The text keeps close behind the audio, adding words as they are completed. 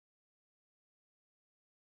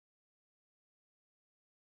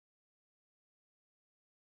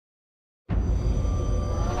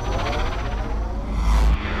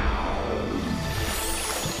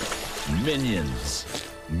Minions.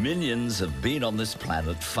 Minions have been on this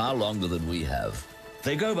planet far longer than we have.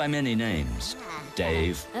 They go by many names.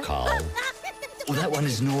 Dave, Carl. Oh, that one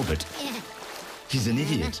is Norbert. He's an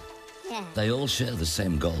idiot. They all share the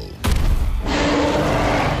same goal.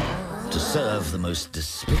 To serve the most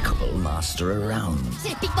despicable master around.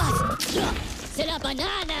 C'est le Big Boss. C'est la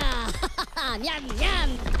banana. Miam,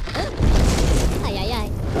 miam. Aïe, aïe, aïe.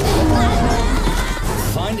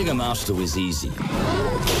 Finding a master was easy.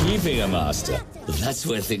 Keeping a master, that's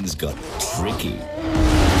where things got tricky.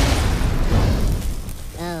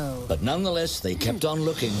 Oh. But nonetheless, they kept on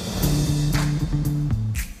looking.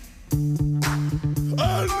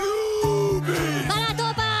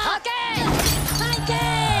 Balatopa! Okay!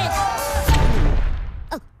 Pancake!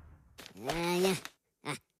 Oh.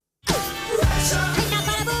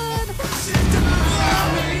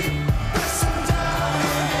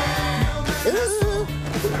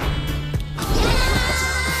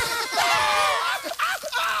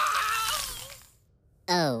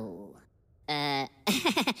 Oh.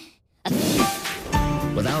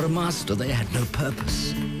 Without a master, they had no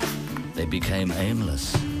purpose. They became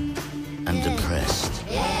aimless and depressed.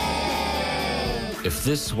 If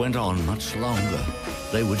this went on much longer,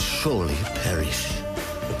 they would surely perish.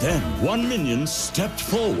 But then one minion stepped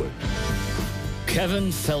forward.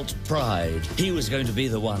 Kevin felt pride. He was going to be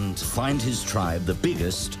the one to find his tribe the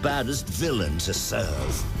biggest, baddest villain to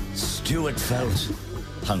serve. Stuart felt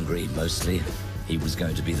hungry, mostly. He was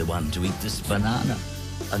going to be the one to eat this banana.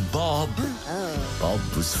 And Bob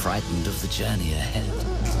was frightened of the journey ahead.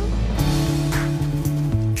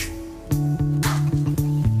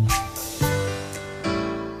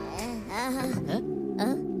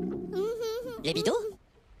 Les bidons?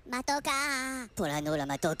 Matoka! Polano la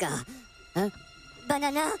Matoka. Hein?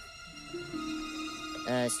 Banana?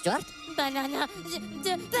 Stuart? Banana!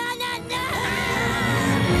 Banana!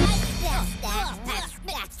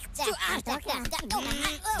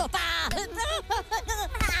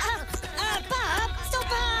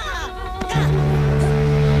 Stop!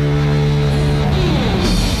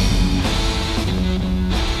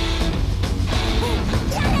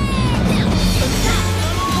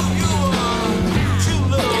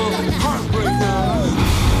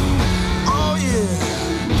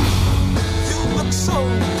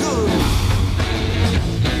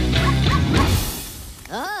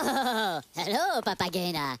 Oh, hello,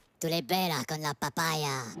 Papagena. Tu l'hai bella con la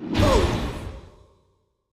papaya.